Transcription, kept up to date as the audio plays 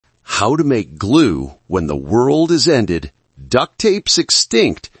How to make glue when the world is ended, duct tape's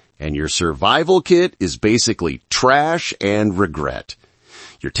extinct, and your survival kit is basically trash and regret.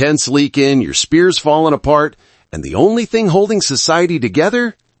 Your tent's leaking, your spear's falling apart, and the only thing holding society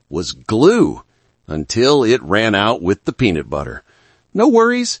together was glue until it ran out with the peanut butter. No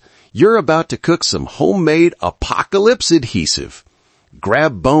worries, you're about to cook some homemade apocalypse adhesive.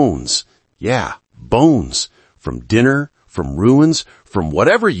 Grab bones. Yeah, bones. From dinner, from ruins, from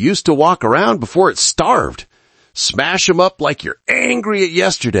whatever used to walk around before it starved. Smash them up like you're angry at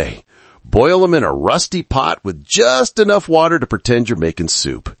yesterday. Boil them in a rusty pot with just enough water to pretend you're making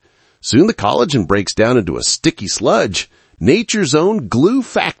soup. Soon the collagen breaks down into a sticky sludge. Nature's own glue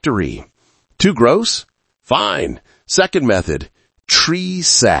factory. Too gross? Fine. Second method. Tree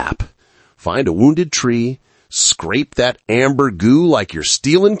sap. Find a wounded tree, scrape that amber goo like you're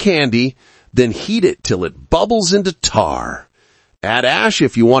stealing candy, then heat it till it bubbles into tar. Add ash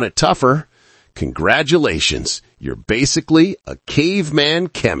if you want it tougher. Congratulations, you're basically a caveman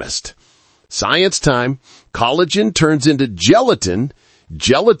chemist. Science time. Collagen turns into gelatin.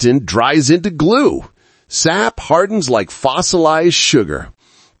 Gelatin dries into glue. Sap hardens like fossilized sugar.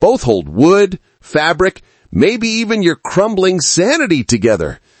 Both hold wood, fabric, maybe even your crumbling sanity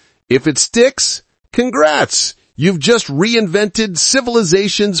together. If it sticks, congrats! You've just reinvented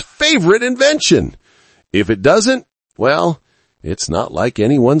civilization's favorite invention. If it doesn't, well, it's not like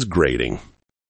anyone's grading.